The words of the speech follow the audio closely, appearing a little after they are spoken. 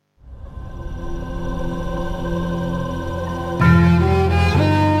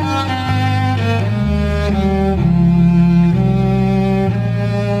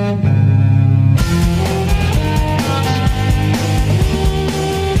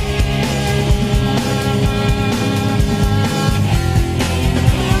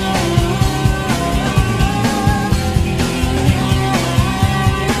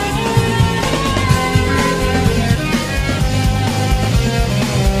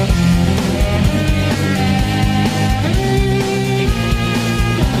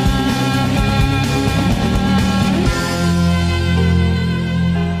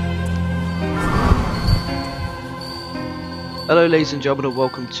Hello, ladies and gentlemen, and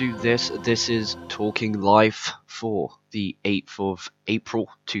welcome to this. This is Talking Life for the 8th of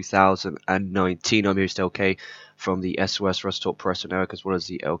April 2019. I'm your host LK from the SOS Wrestle Talk Press Network, as well as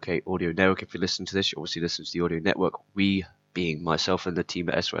the LK Audio Network. If you listen to this, you obviously listen to the Audio Network. We, being myself and the team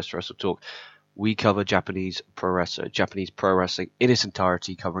at SOS Wrestle Talk, we cover Japanese pro wrestling in its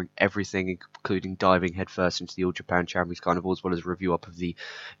entirety, covering everything, including diving headfirst into the All Japan Champions Carnival, as well as a review up of the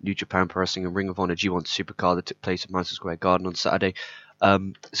New Japan Pro Wrestling and Ring of Honor G1 Supercard that took place at Madison Square Garden on Saturday.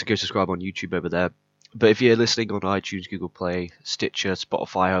 So go subscribe on YouTube over there. But if you're listening on iTunes, Google Play, Stitcher,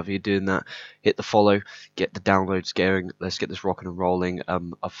 Spotify, however you're doing that, hit the follow, get the downloads going. Let's get this rocking and rolling.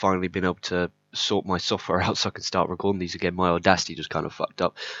 I've finally been able to sort my software out so I can start recording these again. My Audacity just kind of fucked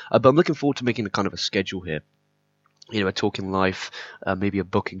up. But I'm looking forward to making a kind of a schedule here. You know, a Talking Life, maybe a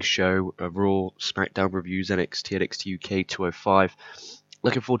booking show, a Raw, SmackDown reviews, NXT, NXT UK 205.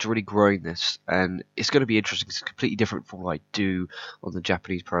 Looking forward to really growing this, and it's going to be interesting. It's completely different from what I do on the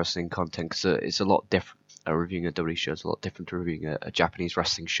Japanese pro wrestling content, because it's a lot different. Reviewing a WWE show is a lot different to reviewing a Japanese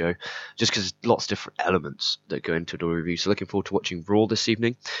wrestling show, just because there's lots of different elements that go into the review. So looking forward to watching Raw this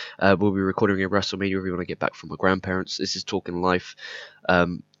evening. We'll be recording a WrestleMania review when I get back from my grandparents. This is Talking Life,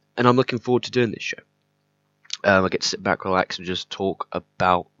 and I'm looking forward to doing this show. I get to sit back, relax, and just talk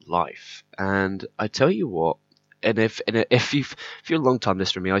about life. And I tell you what, and if you're a long time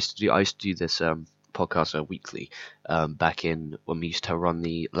listener to me, I used to do this podcast weekly back in when we used to run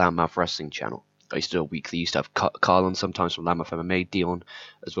the Loudmouth Wrestling channel. I used to do a weekly. Used to have Carl on sometimes from Loudmouth MMA, Dion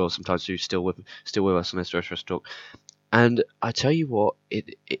as well. Sometimes who's still with us on SOS Wrestle Talk. And I tell you what,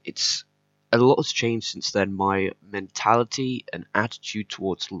 it's a lot has changed since then. My mentality and attitude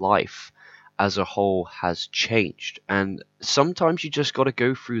towards life as a whole has changed, and sometimes you just got to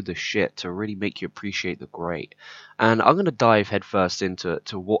go through the shit to really make you appreciate the great. And I'm going to dive headfirst into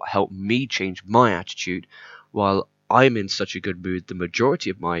what helped me change my attitude while I'm in such a good mood. The majority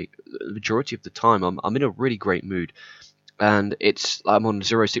of the time I'm in a really great mood, and I'm on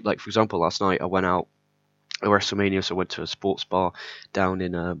zero sleep. Like, for example, last night I went out at WrestleMania, so I went to a sports bar down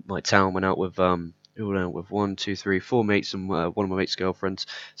in my town, went out with 1, 2, 3, 4 mates and one of my mates' girlfriends.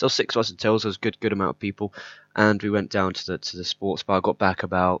 So 6 of us in total, so it was a good amount of people. And we went down to the sports bar. I got back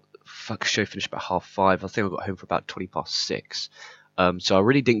show finished about 5:30. I think I got home for about 6:20. So I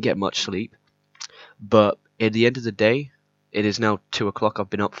really didn't get much sleep. But at the end of the day, it is now 2 o'clock. I've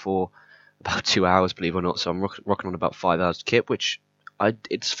been up for about 2 hours, believe it or not. So I'm rocking on about 5 hours kip, which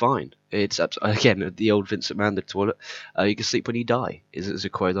it's fine. It's again the old Vincent Mann, the toilet. You can sleep when you die. Is a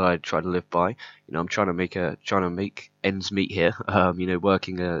quote that I try to live by. You know, I'm trying to make ends meet here. You know,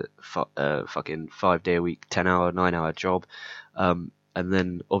 working a fucking 5-day a week, 10-hour, 9-hour job. And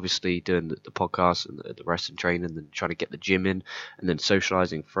then obviously doing the podcast and the wrestling training, and then trying to get the gym in, and then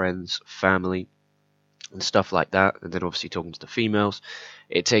socializing friends, family, and stuff like that. And then obviously talking to the females.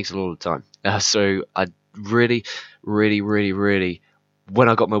 It takes a lot of time. So I really, when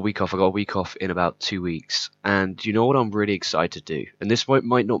I got my week off, I got a week off in about 2 weeks. And you know what I'm really excited to do? And this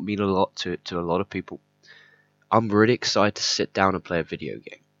might not mean a lot to a lot of people. I'm really excited to sit down and play a video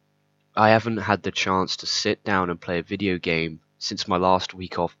game. I haven't had the chance to sit down and play a video game since my last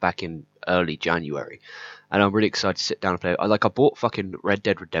week off back in early January. And I'm really excited to sit down and play. I bought fucking Red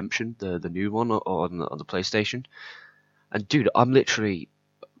Dead Redemption, the new one on the PlayStation. And dude, I'm literally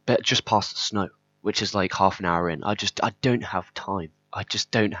just past the snow, which is like half an hour in. I don't have time. I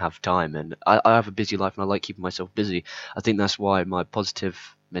just don't have time, and I have a busy life, and I like keeping myself busy. I think that's why my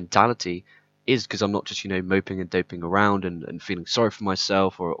positive mentality is, because I'm not just, moping and doping around and feeling sorry for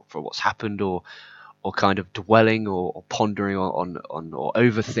myself or for what's happened, or kind of dwelling or pondering on or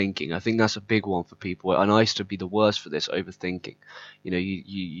overthinking. I think that's a big one for people, and I used to be the worst for this, overthinking.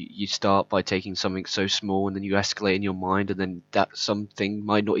 You start by taking something so small, and then you escalate in your mind, and then that something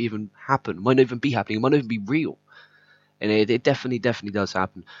might not even happen, might not even be happening, it might not even be real. And it definitely does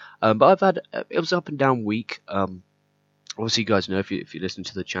happen. But I've had it was up and down week. Obviously, you guys know, if you listen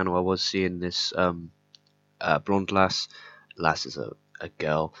to the channel, I was seeing this blonde lass. Lass is a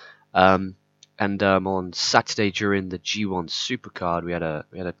girl. And on Saturday during the G1 Supercard, we had a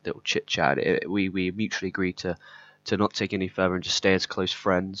little chit chat. We mutually agreed to not take any further and just stay as close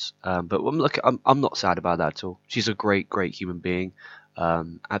friends. But I'm not sad about that at all. She's a great human being.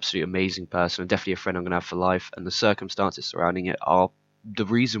 Absolutely amazing person, and definitely a friend I'm going to have for life. And the circumstances surrounding it the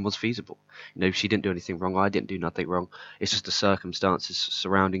reason was feasible. She didn't do anything wrong. I didn't do nothing wrong. It's just the circumstances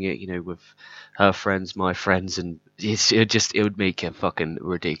surrounding it. With her friends, my friends, and it would make it fucking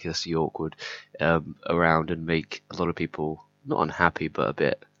ridiculously awkward around, and make a lot of people not unhappy, but a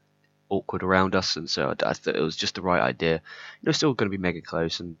bit awkward around us. And so I thought it was just the right idea. Still going to be mega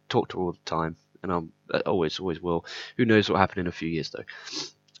close and talk to her all the time. and I always will. Who knows what will happen in a few years though?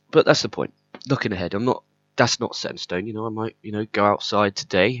 But that's the point. Looking ahead, I'm not. That's not set in stone. I might, go outside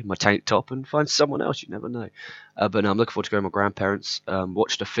today in my tank top and find someone else. You never know. But no, I'm looking forward to going with my grandparents.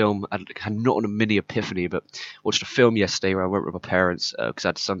 Watched a film. I had not on a mini epiphany, but watched a film yesterday where I went with my parents because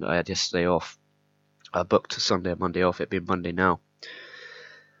I had yesterday off. I booked Sunday and Monday off. It being Monday now,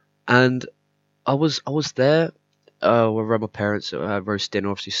 and I was there with my parents. I had roast dinner.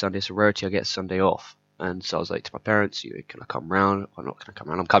 Obviously, Sunday. It's a rarity I get Sunday off. And so I was like to my parents, can I come round? I'm not going to come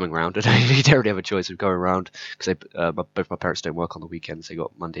round. I'm coming round. I don't really have a choice of going round because both my parents don't work on the weekends. They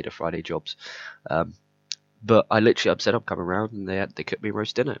got Monday to Friday jobs. But I literally said I'm coming round, and they cooked me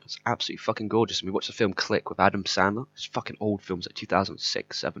roast dinner. It was absolutely fucking gorgeous. And we watched the film Click with Adam Sandler. It's fucking old film, like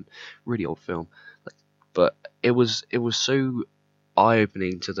 2006, 7, really old film. But it was so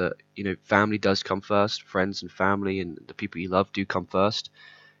eye-opening to family does come first. Friends and family and the people you love do come first.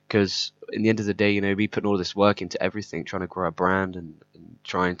 Because in the end of the day, me putting all this work into everything, trying to grow a brand and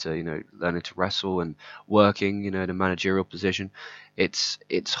trying to, learning to wrestle and working, in a managerial position, it's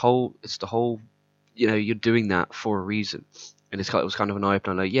the whole, you're doing that for a reason. And it was kind of an eye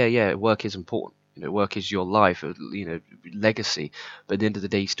opener. Like, yeah, work is important. Work is your life, legacy. But at the end of the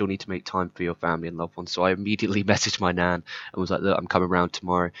day, you still need to make time for your family and loved ones. So I immediately messaged my nan and was like, "Look, I'm coming around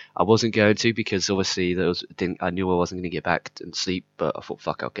tomorrow." I wasn't going to because obviously I knew I wasn't going to get back and sleep. But I thought,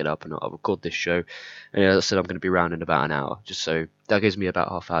 fuck, I'll get up and I'll record this show. And I said I'm going to be around in about an hour, just so that gives me about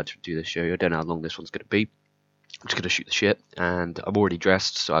half an hour to do this show. I don't know how long this one's going to be. I'm just going to shoot the shit, and I'm already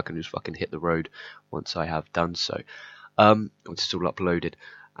dressed, so I can just fucking hit the road once I have done so. Once it's all uploaded.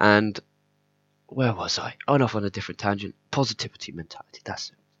 And where was I? I went off on a different tangent. Positivity mentality. That's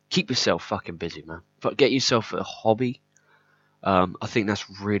it. Keep yourself fucking busy, man. Get yourself a hobby. I think that's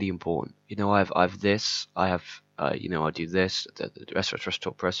really important. I have this. I have. I do this. The SOS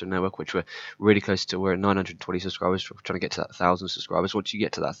Talk Presser Network, which we're really close to. We're at 920 subscribers. We're trying to get to that 1,000 subscribers. Once you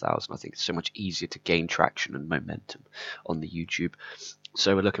get to that 1,000, I think it's so much easier to gain traction and momentum on the YouTube.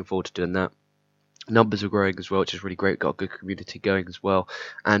 So we're looking forward to doing that. Numbers are growing as well, which is really great. Got a good community going as well,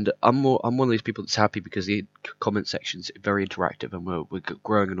 and I'm one of these people that's happy because the comment section is very interactive, and we're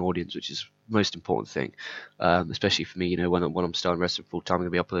growing an audience, which is the most important thing. Especially for me, when I'm starting wrestling full time, I'm gonna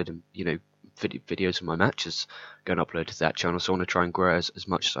be uploading videos of my matches, going to upload to that channel. So I want to try and grow as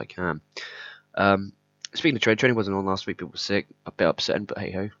much as I can. Speaking of training wasn't on last week. People were sick, a bit upsetting, but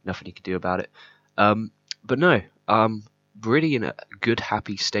hey ho, nothing you can do about it. But no, really in a good,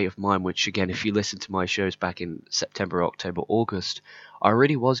 happy state of mind, which again, if you listen to my shows back in September, October, August, I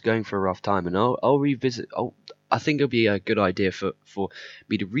really was going for a rough time, and I'll revisit. I think it'll be a good idea for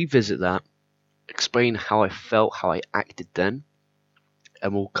me to revisit that, explain how I felt, how I acted then,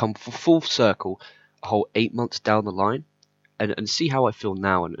 and we'll come full circle a whole 8 months down the line and see how I feel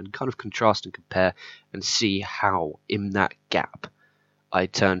now, and kind of contrast and compare and see how in that gap I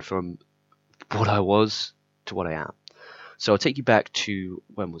turned from what I was to what I am. So I'll take you back to,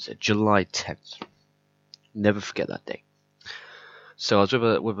 when was it? July 10th. Never forget that day. So I was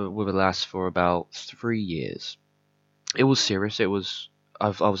with a lass for about 3 years. It was serious. It was. I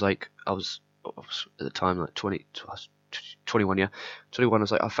was at the time like 21. Yeah, 21. I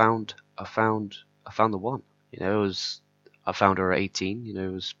was like, I found the one. I found her at 18. It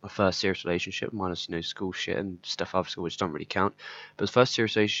was my first serious relationship, minus school shit and stuff after school, which don't really count. But the first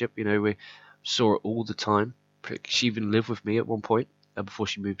serious relationship, we saw it all the time. She even lived with me at one point before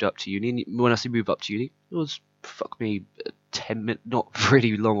she moved up to uni. When I say move up to uni, it was 10 minutes, not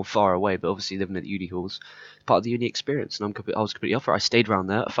really long or far away, but obviously living at the uni halls, part of the uni experience, and I was completely up for it. I stayed around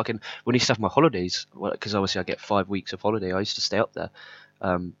there. When I used to have my holidays, because obviously I get 5 weeks of holiday, I used to stay up there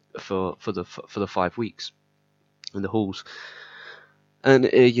for the 5 weeks in the halls. And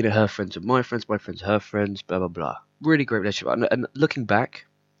her friends are my friends are her friends, blah blah blah. Really great relationship. And looking back,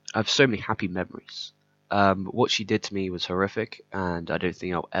 I have so many happy memories. What she did to me was horrific, and I don't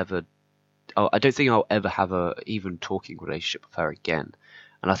think I'll ever have a even talking relationship with her again.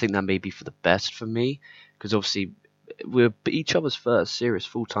 And I think that may be for the best for me, because obviously we're each other's first serious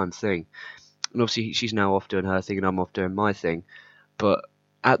full-time thing. And obviously she's now off doing her thing and I'm off doing my thing. But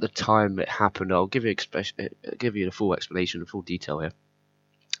at the time it happened, I'll give you the full explanation, the full detail here.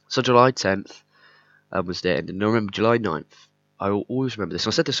 So July 10th was the end, and I remember July 9th. I will always remember this. I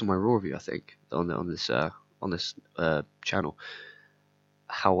said this on my Raw review, I think, on this channel.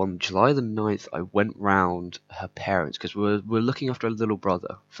 How on July the 9th I went round her parents, because we're looking after a little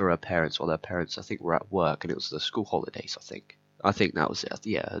brother for her parents, while their parents I think were at work, and it was the school holidays. I think that was it.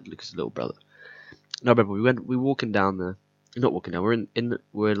 Yeah, Lucas' little brother. And I remember we walking down there, not walking down.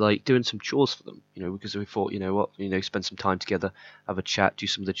 We're like doing some chores for them, because we thought, what, spend some time together, have a chat, do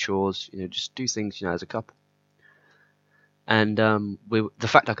some of the chores, just do things, as a couple. And the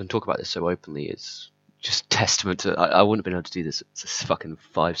fact I can talk about this so openly is just testament to I wouldn't have been able to do this fucking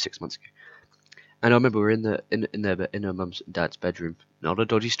 5-6 months ago. And I remember we're in her mum's and dad's bedroom, not a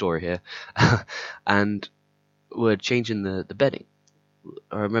dodgy story here, and we're changing the bedding.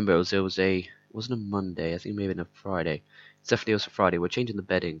 I remember it wasn't a Monday, I think maybe a Friday. It definitely was a Friday. We're changing the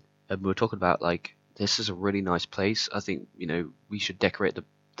bedding, and we were talking about like this is a really nice place. I think we should decorate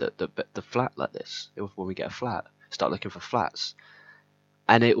the flat like this. When we get a flat, start looking for flats.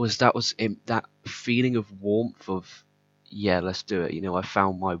 And that feeling of warmth of, yeah, let's do it. I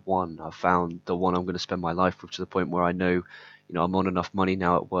found my one. I found the one I'm going to spend my life with, to the point where I know, I'm on enough money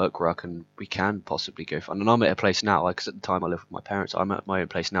now at work where we can possibly go fun. And I'm at a place now, because at the time I lived with my parents. I'm at my own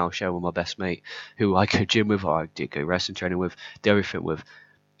place now, sharing with my best mate, who I go gym with, or I do go wrestling training with, do everything with,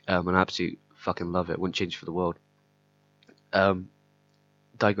 and I absolutely fucking love it. Wouldn't change it for the world.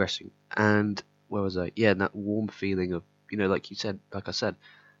 Digressing. And where was I? Yeah, and that warm feeling of, like I said,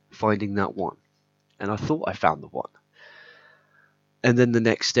 finding that one. And I thought I found the one. And then the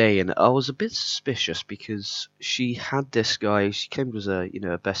next day, and I was a bit suspicious because she had this guy. She came as a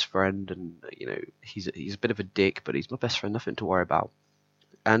best friend, and he's a bit of a dick, but he's my best friend, nothing to worry about.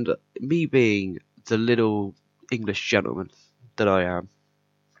 And me being the little English gentleman that I am,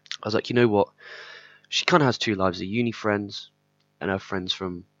 I was like, you know what? She kind of has two lives: her uni friends and her friends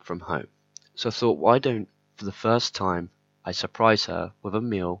from home. So I thought, why don't, for the first time, I surprise her with a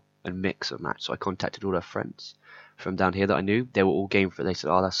meal and mix and match? So I contacted all her friends from down here that I knew. They were all game for it. They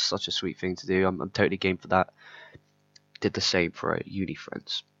said, oh, that's such a sweet thing to do. I'm totally game for that. Did the same for her uni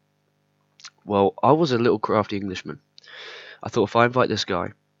friends. Well, I was a little crafty Englishman. I thought, if I invite this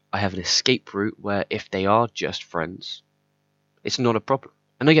guy, I have an escape route where if they are just friends, it's not a problem.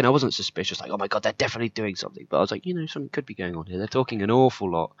 And again, I wasn't suspicious, like, oh my god, they're definitely doing something. But I was like, something could be going on here. They're talking an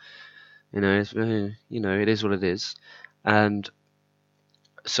awful lot. It is what it is. And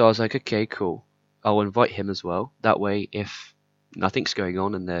so I was like, okay, cool. I'll invite him as well. That way, if nothing's going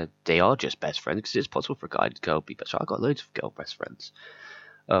on and they are just best friends, because it's possible for a guy and a girl to be best friends. I've got loads of girl best friends.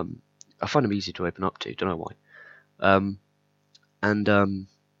 I find them easy to open up to. Don't know why.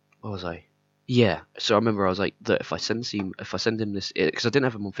 What was I? Yeah. So I remember I was like, that if I send him this, because I didn't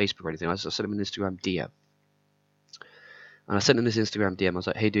have him on Facebook or anything, I sent him an Instagram DM. And I sent him this Instagram DM. I was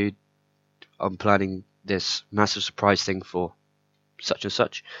like, hey, dude, I'm planning this massive surprise thing for such and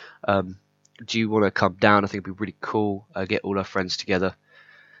such. Do you want to come down? I think it'd be really cool. Get all our friends together.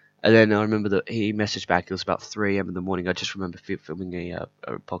 And then I remember that he messaged back. It was about 3 a.m. in the morning. I just remember filming a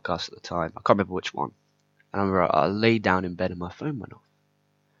podcast at the time. I can't remember which one. And I remember I lay down in bed and my phone went off.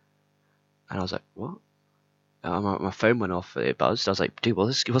 And I was like, what? My phone went off. It buzzed. I was like, dude,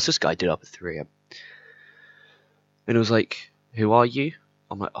 what's this guy doing up at 3 a.m.? And it was like, who are you?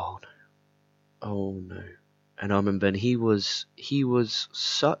 I'm like, oh no. And I remember, and he was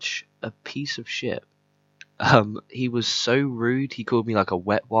such a piece of shit. He was so rude. He called me like a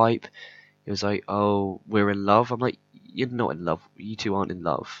wet wipe. He was like, "Oh, we're in love." I'm like, "You're not in love. You two aren't in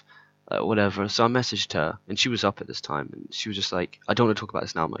love." Whatever. So I messaged her, and she was up at this time, and she was just like, "I don't want to talk about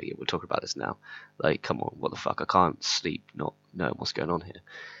this now, mate. Yeah, we'll talk about this now. Like, come on, what the fuck? I can't sleep, not knowing what's going on here."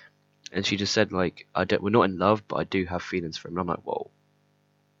 And she just said, like, we're not in love, but I do have feelings for him." And I'm like, "Whoa,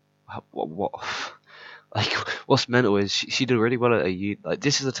 what?" Like, what's mental is she did really well at a like,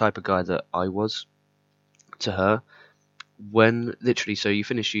 this is the type of guy that I was to her when literally, so you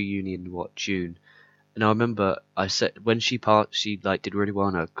finish your uni in what, June? And I remember I said when she like did really well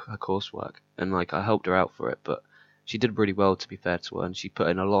in her coursework, and like I helped her out for it, but she did really well, to be fair to her, and she put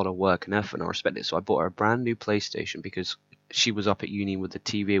in a lot of work and effort, and I respect it. So I bought her a brand new PlayStation because she was up at uni with the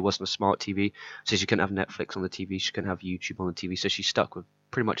TV. It wasn't a smart TV, so she couldn't have Netflix on the TV, she couldn't have YouTube on the TV, so she stuck with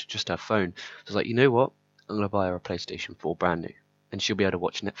pretty much just her phone. So I was like, you know what? I'm gonna buy her a PlayStation 4 brand new, and she'll be able to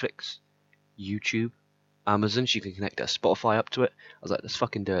watch Netflix, YouTube, Amazon. She can connect her Spotify up to it. I was like, let's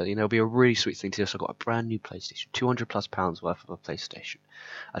fucking do it. It'll be a really sweet thing to do. So I got a brand new PlayStation, £200+ worth of a PlayStation.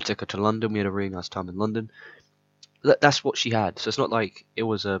 I took her to London. We had a really nice time in London. That's what she had. So it's not like it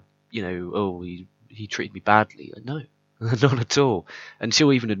was a, oh, he treated me badly. No, not at all. And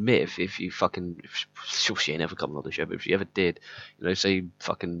she'll even admit if you fucking, sure, she ain't ever coming on the show, but if she ever did, say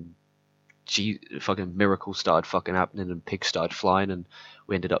fucking miracles started fucking happening and pigs started flying and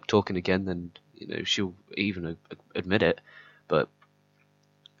we ended up talking again, then she'll even admit it. But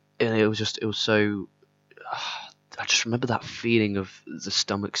it was so I just remember that feeling of the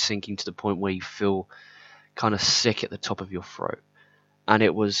stomach sinking to the point where you feel kind of sick at the top of your throat. And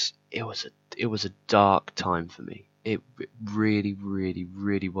it was a dark time for me. it really, really,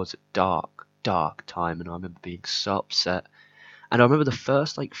 really was a dark, dark time, and I remember being so upset. And I remember the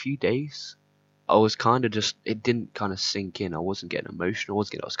first like few days, I was kind of just, it didn't kind of sink in. I wasn't getting emotional.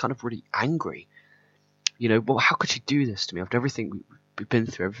 I was kind of really angry. You know, well, how could she do this to me after everything we've been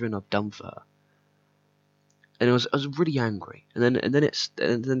through, everything I've done for her? And I was really angry. And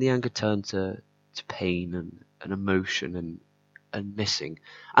then the anger turned to pain and emotion and missing.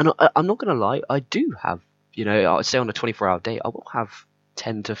 And I'm not gonna lie, I do have, you know, I'd say on a 24-hour day, I will have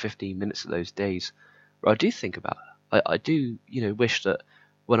 10 to 15 minutes of those days where I do think about her. I do, you know, wish that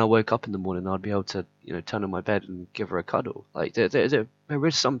when I woke up in the morning, I'd be able to, you know, turn on my bed and give her a cuddle. Like there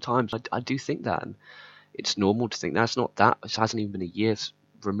is sometimes I do think that, and it's normal to think that. It's not that. It hasn't even been a year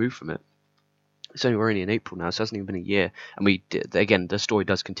removed from it. We're only in April now, so it hasn't even been a year. And we did, again, the story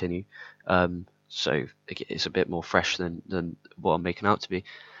does continue. So it's a bit more fresh than what I'm making out to be.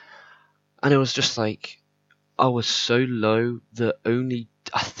 And it was just like, I was so low that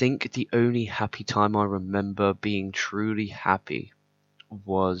I think the only happy time I remember being truly happy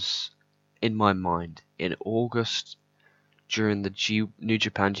was in my mind in August during the New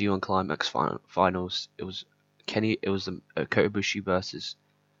Japan G1 Climax finals. It was Kota Ibushi versus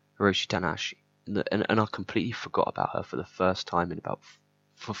Hiroshi Tanahashi. And I completely forgot about her for the first time in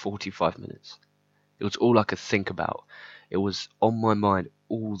for 45 minutes. It was all I could think about. It was on my mind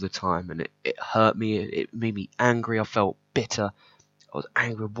all the time, and it hurt me. It made me angry. I felt bitter. I was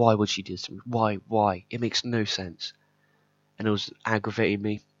angry. Why would she do this to me? Why? Why? It makes no sense. And it was aggravating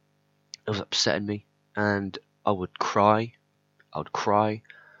me. It was upsetting me. And I would cry. I would cry.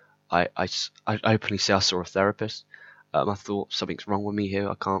 I openly say I saw a therapist. I thought something's wrong with me here.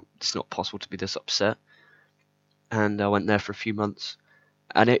 I can't. It's not possible to be this upset. And I went there for a few months,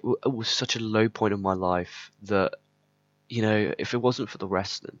 and it was such a low point in my life that, you know, if it wasn't for the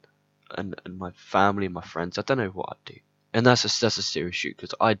wrestling and my family and my friends, I don't know what I'd do. And that's a serious shoot,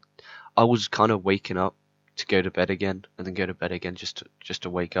 because I was kind of waking up to go to bed again, and then go to bed again just to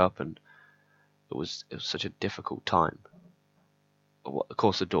wake up, and it was such a difficult time. Of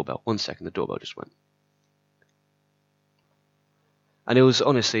course, the doorbell. 1 second, the doorbell just went. And it was,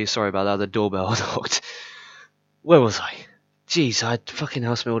 honestly, sorry about that, the doorbell knocked. Where was I? Jeez, I fucking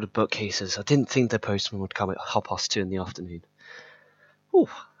house my ordered bookcases. I didn't think the postman would come at 2:30 in the afternoon. Ooh,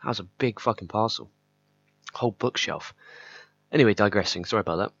 that was a big fucking parcel. Whole bookshelf. Anyway, digressing. Sorry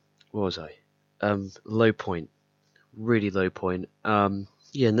about that. Where was I? Low point. Really low point.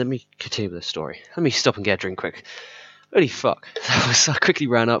 Yeah, let me continue with the story. Let me stop and get a drink quick. Holy fuck. I quickly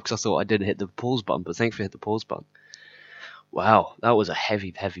ran up because I thought I didn't hit the pause button, but thankfully I hit the pause button. Wow, that was a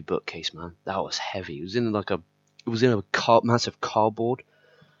heavy, heavy bookcase, man. That was heavy. It was in a massive cardboard,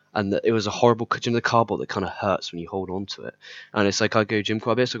 and it was a horrible, you know, the cardboard that kind of hurts when you hold on to it. And it's like, I go gym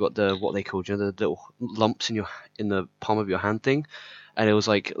quite a bit, so I got what they call, you know, the little lumps in the palm of your hand thing. And it was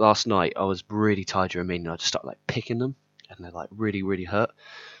like last night, I was really tired during meeting, and I just started like picking them, and they like really, really hurt.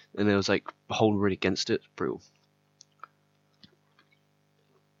 And it was like holding really against it. It's brutal.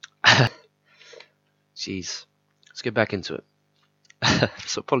 Jeez. Let's get back into it.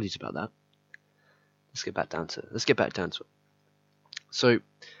 So apologies about that. Let's get back down to it. So,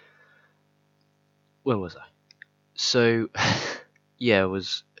 where was I? So, yeah, it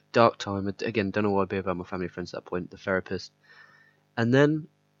was a dark time. Again, don't know what I'd be about my family friends at that point, the therapist. And then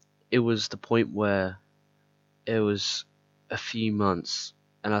it was the point where it was a few months,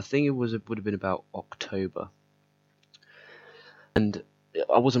 and I think it would have been about October. And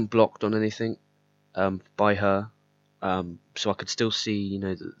I wasn't blocked on anything by her. So I could still see, you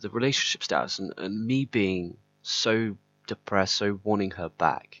know, the relationship status, and me being so depressed, so wanting her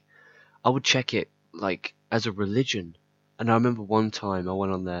back, I would check it like as a religion. And I remember one time I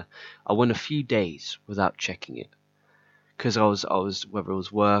went on there, I went a few days without checking it, because I was whether it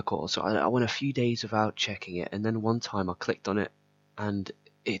was work or so, I went a few days without checking it, and then one time I clicked on it, and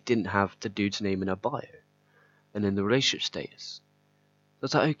it didn't have the dude's name in her bio, and then the relationship status. I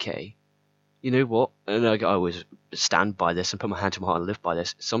was like, okay. You know what? And I always stand by this and put my hand to my heart and live by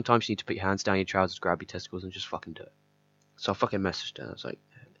this. Sometimes you need to put your hands down your trousers, grab your testicles, and just fucking do it. So I fucking messaged her. I was like,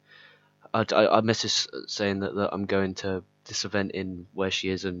 I messaged saying that I'm going to this event in where she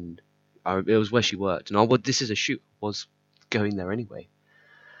is, and it was where she worked. And this is a shoot. I was going there anyway.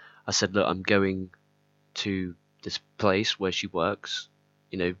 I said, look, I'm going to this place where she works.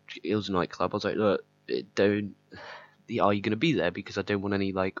 You know, it was a nightclub. I was like, look, don't. Are you going to be there? Because I don't want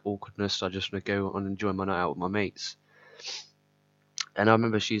any like awkwardness. I just want to go and enjoy my night out with my mates. And I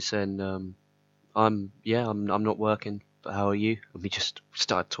remember she saying, I'm not working, but how are you? And we just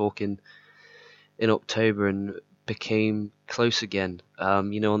started talking in October, and became close again.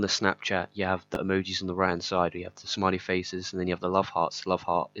 On the Snapchat, you have the emojis on the right hand side, you have the smiley faces, and then you have the love hearts. Love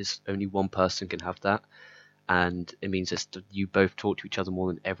heart is only one person can have that, and it means that you both talk to each other more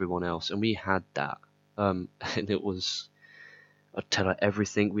than everyone else. And we had that, and it was. I'd tell her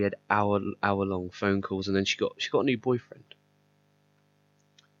everything. We had hour long phone calls, and then she got a new boyfriend,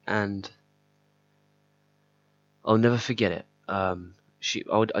 and I'll never forget it.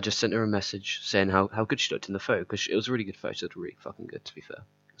 I just sent her a message saying how good she looked in the photo, because it was a really good photo. She looked really fucking good, to be fair.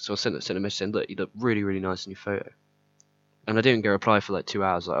 So I sent a message saying, look, you look really, really nice in your photo. And I didn't get a reply for like 2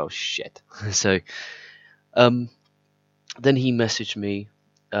 hours. Like, oh shit. So, then he messaged me.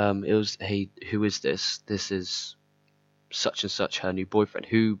 It was, hey, who is this? This is such and such, her new boyfriend,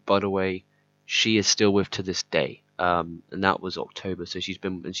 who, by the way, she is still with to this day. And that was October, so she's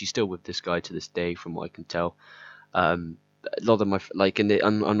still with this guy to this day, from what I can tell. A lot of my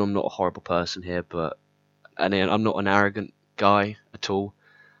I'm not a horrible person here, and I'm not an arrogant guy at all,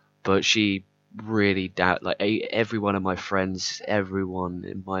 but she really every one of my friends,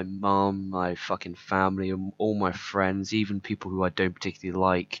 everyone, my mom, my fucking family, and all my friends, even people who I don't particularly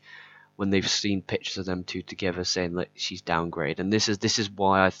like, when they've seen pictures of them two together, saying that she's downgraded. And this is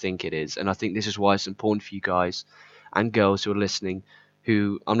why I think it is, and I think this is why it's important for you guys and girls who are listening,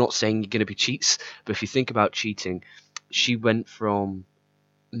 who, I'm not saying you're going to be cheats, but if you think about cheating, she went from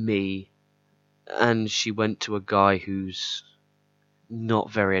me and she went to a guy who's not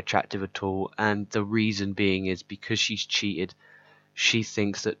very attractive at all, and the reason being is because she's cheated, she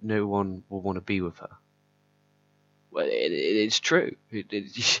thinks that no one will want to be with her. Well, it's true.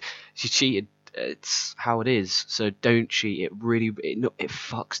 She cheated. It's how it is. So don't cheat. It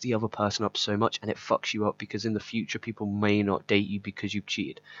fucks the other person up so much, and it fucks you up because in the future people may not date you because you've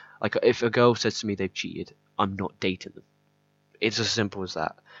cheated. Like, if a girl says to me they've cheated, I'm not dating them. It's as simple as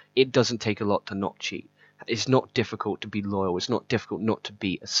that. It doesn't take a lot to not cheat. It's not difficult to be loyal. It's not difficult not to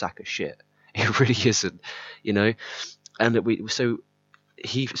be a sack of shit. It really isn't, And so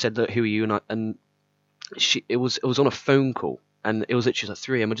he said, "Look, who are you?" And it was on a phone call, and it was literally like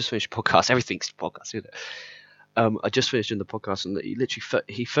 3 a.m. I just finished the podcast. Everything's a podcast, isn't it? I just finished doing the podcast, and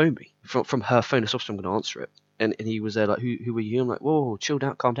he phoned me from her phone. So I'm going to answer it, and he was there like, "Who are you?" I'm like, "Whoa, chill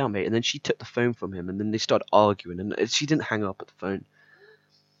down, calm down, mate." And then she took the phone from him, and then they started arguing, and she didn't hang up at the phone.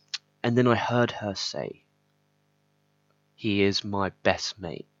 And then I heard her say, "He is my best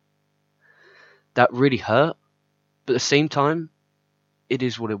mate." That really hurt, but at the same time, it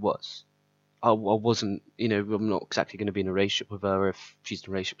is what it was. I wasn't, I'm not exactly going to be in a relationship with her if she's in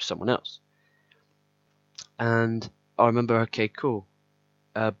a relationship with someone else. And I remember, okay, cool.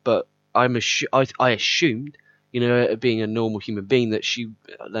 But I assumed, being a normal human being, that she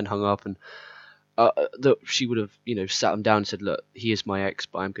then hung up, and that she would have, sat him down and said, "Look, he is my ex,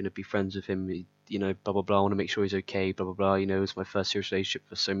 but I'm going to be friends with him, blah, blah, blah. I want to make sure he's okay, blah, blah, blah. It was my first serious relationship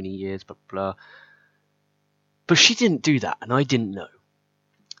for so many years, blah, blah, blah." But she didn't do that, and I didn't know.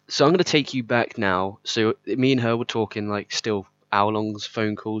 So I'm going to take you back now. So me and her were talking, like, still hour-long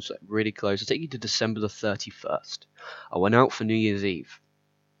phone calls, like, really close. I'll take you to December the 31st. I went out for New Year's Eve,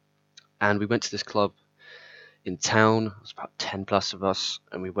 and we went to this club in town. It was about 10 plus of us,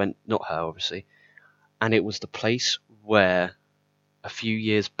 and we went, not her, obviously, and it was the place where a few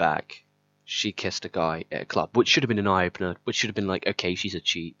years back she kissed a guy at a club, which should have been an eye-opener, which should have been like, okay, she's a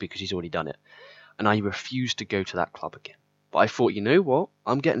cheat because she's already done it. And I refused to go to that club again. But I thought, you know what?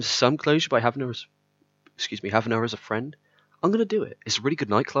 I'm getting some closure by having her as a friend. I'm going to do it. It's a really good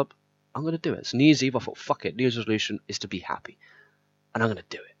nightclub. I'm going to do it. It's New Year's Eve. I thought, fuck it. New Year's resolution is to be happy. And I'm going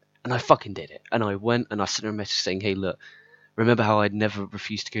to do it. And I fucking did it. And I went and I sent her a message saying, "Hey, look, remember how I'd never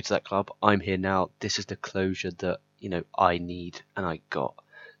refused to go to that club? I'm here now. This is the closure that, I need and I got.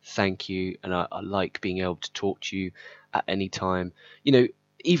 Thank you. And I like being able to talk to you at any time.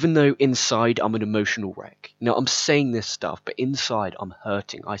 Even though inside I'm an emotional wreck. I'm saying this stuff, but inside I'm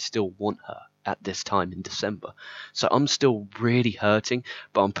hurting. I still want her at this time in December. So I'm still really hurting,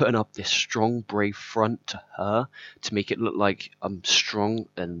 but I'm putting up this strong, brave front to her to make it look like I'm strong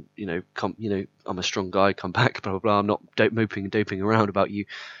and, I'm a strong guy, come back, blah, blah, blah. I'm not moping and doping around about you."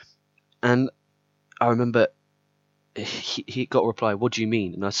 And I remember he got a reply, "What do you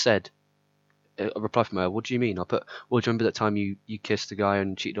mean?" And I said, a reply from her, "What do you mean?" I put, "Well, do you remember that time you kissed the guy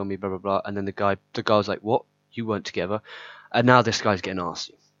and cheated on me, blah, blah, blah." And then the guy was like, "What? You weren't together?" And now this guy's getting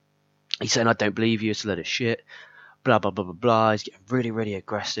arsey. He's saying, "I don't believe you, it's a load of shit, blah, blah, blah, blah, blah." He's getting really, really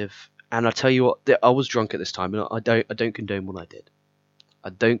aggressive. And I tell you what, I was drunk at this time, and I don't condone what I did. I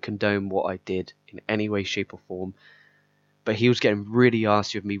don't condone what I did in any way, shape, or form. But he was getting really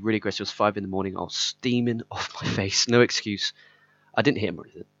arsey with me, really aggressive. It was 5 a.m. I was steaming off my face, no excuse. I didn't hit him or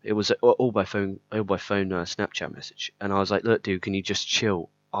anything. It was all by phone Snapchat message, and I was like, "Look, dude, can you just chill?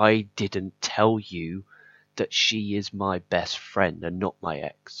 I didn't tell you that she is my best friend and not my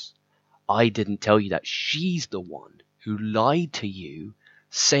ex. I didn't tell you that. She's the one who lied to you,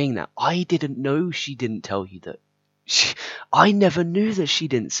 saying that. I didn't know she didn't tell you that. I never knew that she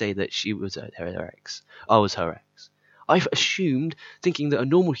didn't say that she was her ex. I was her ex. I've assumed, thinking that a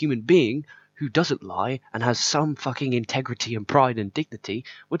normal human being who doesn't lie and has some fucking integrity and pride and dignity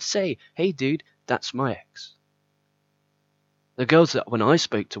would say, hey dude, that's my ex. The girls that, when I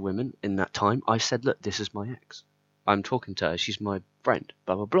spoke to women in that time, I said, look, this is my ex. I'm talking to her, she's my friend,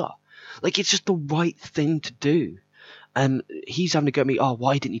 blah blah blah. Like, it's just the right thing to do. And he's having to go at me, oh,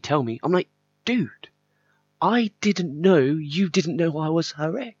 why didn't you tell me? I'm like, dude, I didn't know you didn't know I was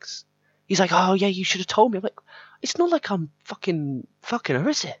her ex. He's like, oh yeah, you should have told me. I'm like, it's not like I'm fucking her,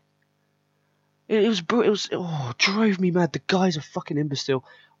 is it? It was brutal. It was, oh, drove me mad. The guy's a fucking imbecile.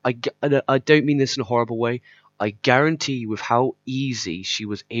 I don't mean this in a horrible way. I guarantee you, with how easy she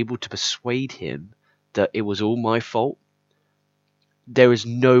was able to persuade him that it was all my fault, there is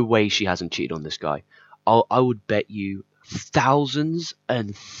no way she hasn't cheated on this guy. I would bet you thousands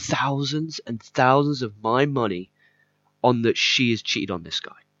and thousands and thousands of my money on that she has cheated on this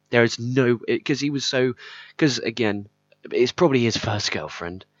guy. There is no, because again, it's probably his first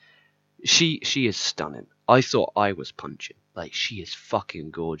girlfriend. She is stunning. I thought I was punching. Like, she is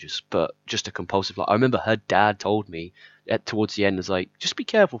fucking gorgeous, but just a compulsive. Like, I remember her dad told me towards the end, was like, just be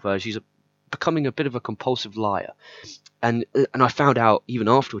careful for her. She's becoming a bit of a compulsive liar. And I found out even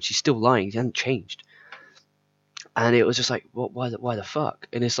afterwards she's still lying. She hasn't changed. And it was just like, what? Why the fuck?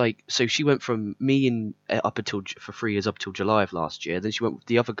 And it's like, so she went from me for 3 years up till July of last year. Then she went with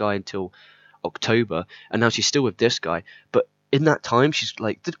the other guy until October, and now she's still with this guy. But in that time, she's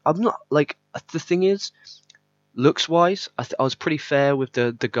like, I'm not like, the thing is, looks wise, I was pretty fair with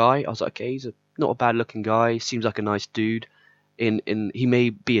the guy. I was like, okay, he's not a bad looking guy. Seems like a nice dude. He may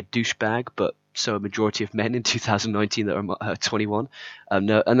be a douchebag, but so a majority of men in 2019 that are 21.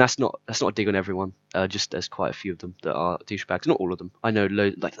 No, and that's not a dig on everyone. Just there's quite a few of them that are douchebags. Not all of them. I know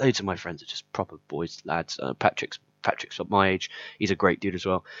loads of my friends are just proper boys, lads. Patrick's my age. He's a great dude as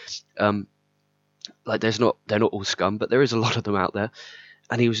well. Like they're not all scum, but there is a lot of them out there.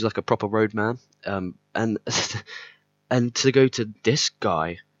 And he was like a proper road man. And and to go to this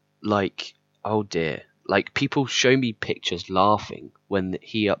guy, like, oh dear. Like, people show me pictures laughing when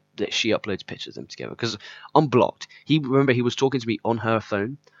she uploads pictures of them together, because I'm blocked. He was talking to me on her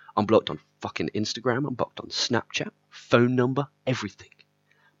phone. I'm blocked on fucking Instagram. I'm blocked on Snapchat, phone number, everything.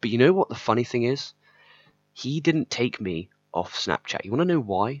 But you know what the funny thing is? He didn't take me off Snapchat. You want to know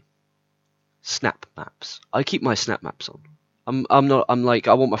why? Snap Maps. I keep my Snap Maps on. I'm like,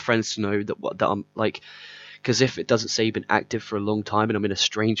 I want my friends to know that I'm like, because if it doesn't say you've been active for a long time and I'm in a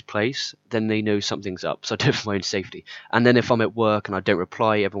strange place, then they know something's up. So I do it for my own safety. And then if I'm at work and I don't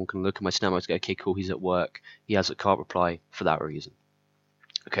reply, everyone can look at my Snap and go, okay, cool, he's at work. He can't reply for that reason.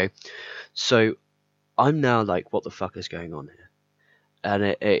 Okay, so I'm now like, what the fuck is going on here?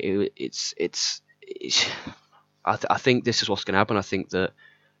 And I think this is what's going to happen. I think that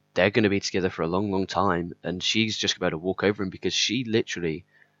they're going to be together for a long, long time, and she's just about to walk over him because she literally.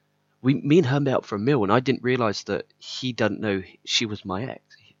 Me and her met up for a meal, and I didn't realize that he doesn't know she was my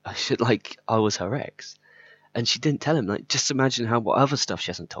ex. I was her ex, and she didn't tell him. Like, just imagine what other stuff she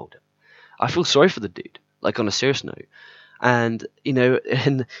hasn't told him. I feel sorry for the dude, like, on a serious note. And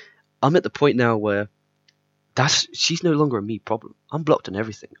and I'm at the point now where she's no longer a me problem. I'm blocked on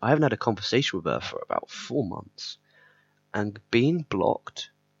everything. I haven't had a conversation with her for about 4 months, and being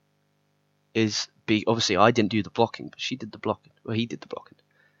blocked obviously I didn't do the blocking, but she did the blocking. Well, he did the blocking.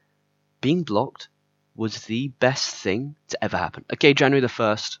 Being blocked was the best thing to ever happen. Okay, January the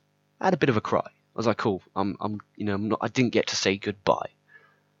 1st, I had a bit of a cry. I was like, cool, I didn't get to say goodbye.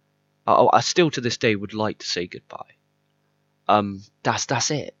 I still to this day would like to say goodbye. That's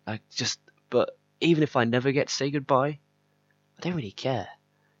it. But even if I never get to say goodbye, I don't really care.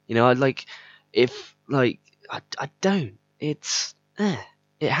 I don't.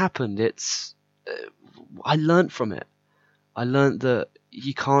 It happened. I learned from it. I learned that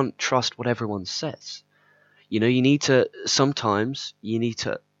you can't trust what everyone says. Sometimes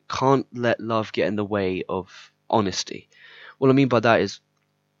can't let love get in the way of honesty. What I mean by that is,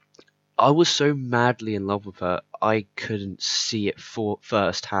 I was so madly in love with her, I couldn't see it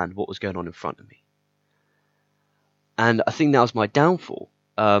firsthand what was going on in front of me. And I think that was my downfall.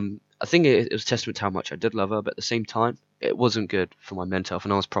 I think it was a testament to how much I did love her, but at the same time, it wasn't good for my mental health,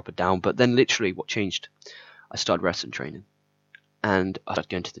 and I was proper down. But then literally what changed, I started wrestling training. And I started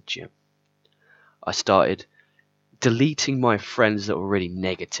going to the gym. I started deleting my friends that were really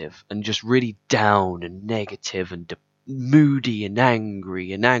negative and just really down and negative and moody and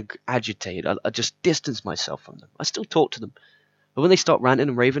angry and agitated. I just distance myself from them. I still talk to them, but when they start ranting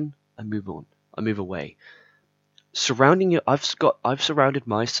and raving, I move on. I move away. I've surrounded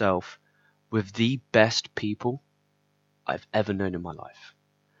myself with the best people I've ever known in my life.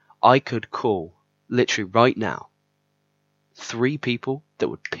 I could call literally right now 3 people that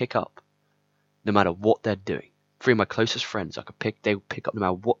would pick up no matter what they're doing. 3 of my closest friends they would pick up no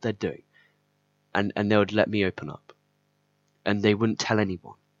matter what they're doing. And they would let me open up. And they wouldn't tell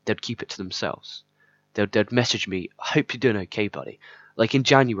anyone. They'd keep it to themselves. They'd message me, I hope you're doing okay, buddy. Like in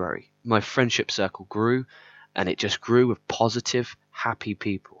January, my friendship circle grew, and it just grew with positive, happy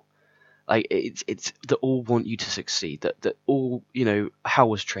people. Like it's that all want you to succeed, that all, how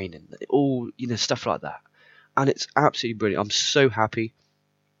was training, that all, stuff like that. And it's absolutely brilliant. I'm so happy.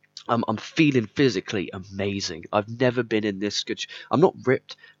 I'm feeling physically amazing. I've never been in this good. I'm not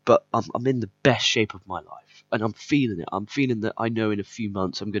ripped, but I'm in the best shape of my life, and I'm feeling it. I'm feeling that I know in a few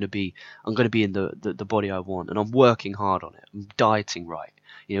months I'm gonna be in the body I want, and I'm working hard on it. I'm dieting right.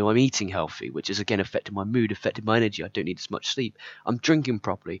 I'm eating healthy, which is again affecting my mood, affecting my energy. I don't need as much sleep. I'm drinking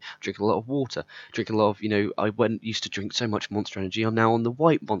properly, drinking a lot of water, drinking a lot of, I used to drink so much Monster Energy. I'm now on the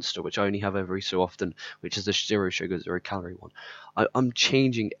white Monster, which I only have every so often, which is the 0 sugar, 0 calorie one. I'm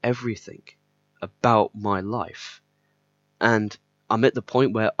changing everything about my life, and I'm at the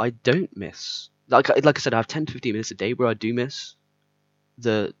point where I don't miss. Like I said, I have 10 to 15 minutes a day where I do miss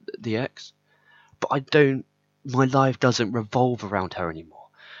the ex, but I don't. My life doesn't revolve around her anymore.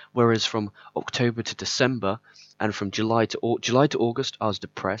 Whereas from October to December, and from July to August, I was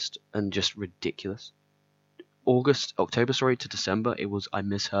depressed and just ridiculous. October, to December, it was I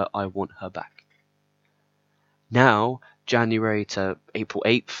miss her, I want her back. Now, January to April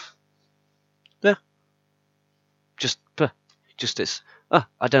 8th, just this.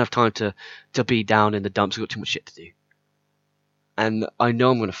 I don't have time to be down in the dumps. I've got too much shit to do. And I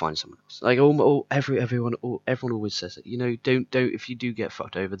know I'm going to find someone else. Like everyone always says it. Don't if you do get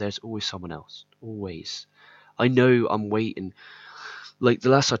fucked over, there's always someone else. Always. I know I'm waiting. Like the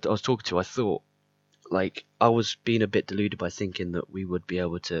last I was talking to, I thought like I was being a bit deluded by thinking that we would be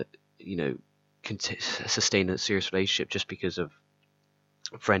able to, sustain a serious relationship just because of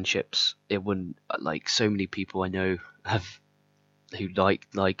friendships. It wouldn't, like so many people I know who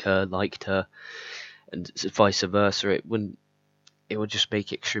liked her, and vice versa. It would just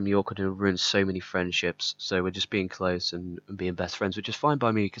make it extremely awkward and ruin so many friendships. So we're just being close and being best friends, which is fine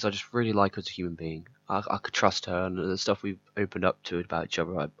by me because I just really like her as a human being. I could trust her, and the stuff we've opened up to about each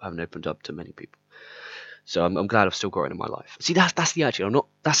other, I haven't opened up to many people. So I'm glad I've still got it in my life. See, that's the attitude.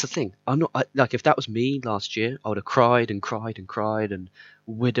 That's the thing. Like if that was me last year, I would have cried and cried and cried and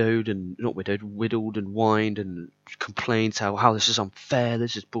whittled and whined and complained how this is unfair.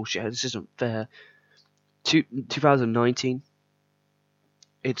 This is bullshit. This isn't fair. 2019.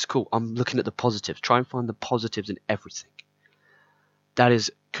 It's cool. I'm looking at the positives. Try and find the positives in everything. That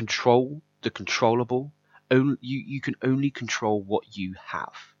is control the controllable. You can only control what you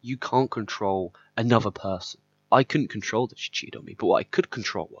have. You can't control another person. I couldn't control that she cheated on me, but what I could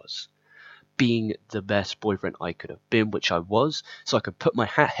control was being the best boyfriend I could have been, which I was, so I could put my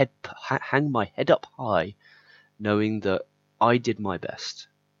hang my head up high, knowing that I did my best.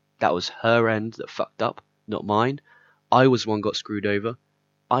 That was her end that fucked up, not mine. I was one got screwed over.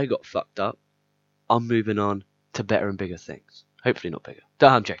 I got fucked up. I'm moving on to better and bigger things. Hopefully not bigger. No,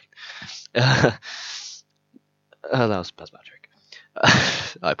 I'm joking. That's a bad trick.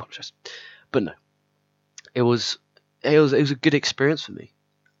 I apologize, but no, it was a good experience for me.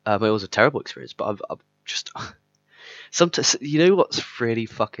 It was a terrible experience, but I've just sometimes, what's really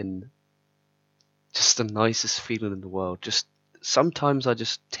fucking just the nicest feeling in the world. Just sometimes I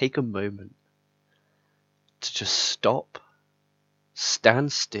just take a moment to just stop,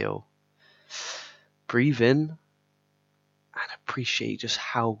 stand still, breathe in, and appreciate just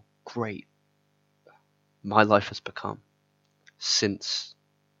how great my life has become since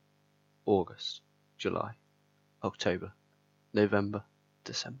August, July, October, November,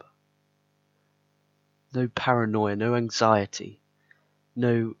 December. No paranoia, no anxiety,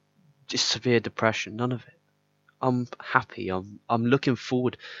 no just severe depression, none of it. I'm happy. I'm looking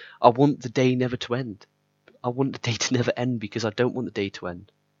forward. I want the day never to end. I want the day to never end because I don't want the day to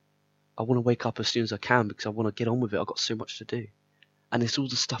end. I want to wake up as soon as I can because I want to get on with it. I've got so much to do. And it's all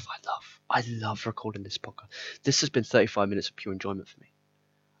the stuff I love. I love recording this podcast. This has been 35 minutes of pure enjoyment for me.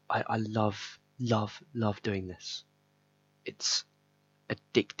 I love doing this. It's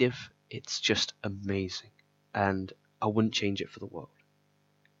addictive. It's just amazing. And I wouldn't change it for the world.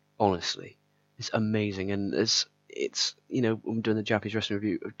 Honestly. It's amazing. And it's, I'm doing the Japanese wrestling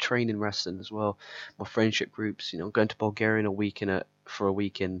review, training wrestling as well, my friendship groups, going to Bulgaria for a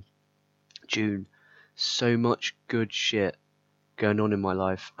week in June. So much good shit going on in my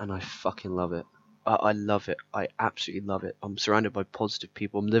life, and I fucking love it. I love it. I absolutely love it. I'm surrounded by positive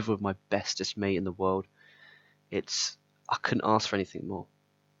people. I'm living with my bestest mate in the world. I couldn't ask for anything more.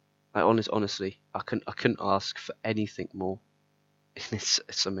 Honestly, I couldn't ask for anything more.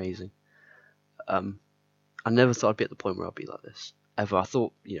 It's amazing. I never thought I'd be at the point where I'd be like this ever. I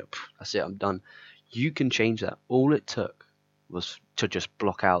thought, that's it, I'm done. You can change that. All it took was to just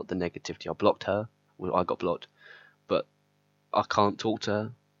block out the negativity. I blocked her. Well, I got blocked, but I can't talk to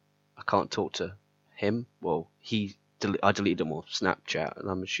her. I can't talk to him. Well, I deleted him off Snapchat, and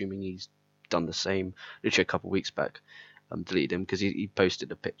I'm assuming he's done the same. Literally a couple of weeks back, deleted him because he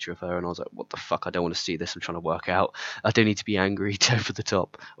posted a picture of her, and I was like, what the fuck? I don't want to see this. I'm trying to work out. I don't need to be angry over the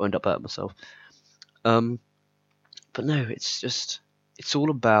top or end up hurting myself. But no, it's all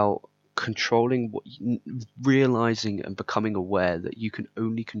about controlling realizing and becoming aware that you can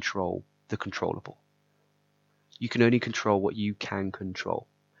only control the controllable. You can only control what you can control.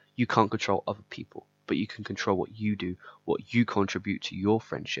 You can't control other people, but you can control what you do, what you contribute to your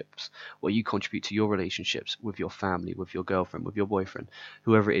friendships, what you contribute to your relationships with your family, with your girlfriend, with your boyfriend,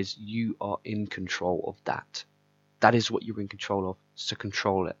 whoever it is. You are in control of that. That is what you're in control of. So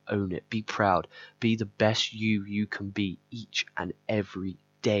control it, own it, be proud, be the best you can be each and every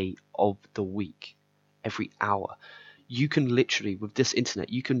day of the week, every hour. You can literally, with this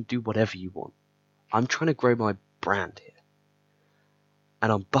internet, you can do whatever you want. I'm trying to grow my brand here,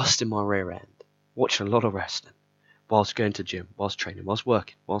 and I'm busting my rear end, watching a lot of wrestling, whilst going to gym, whilst training, whilst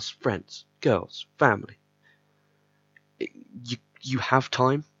working, whilst friends, girls, family. You have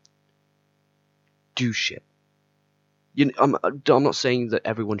time. Do shit. I'm not saying that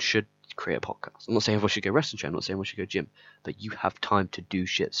everyone should create a podcast. I'm not saying everyone should go wrestling. I'm not saying everyone should go gym. But you have time to do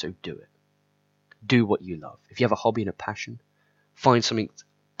shit, so do it. Do what you love. If you have a hobby and a passion, find something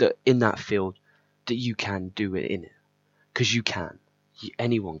that in that field that you can do it in it. Because you can.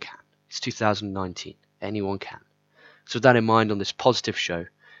 Anyone can. It's 2019. Anyone can. So with that in mind, on this positive show,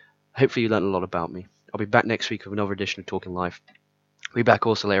 hopefully you learned a lot about me. I'll be back next week with another edition of Talking Life. We'll be back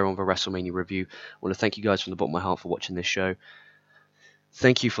also later on for WrestleMania review. I want to thank you guys from the bottom of my heart for watching this show.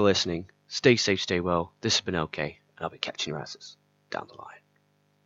 Thank you for listening. Stay safe, stay well. This has been LK, and I'll be catching your asses down the line.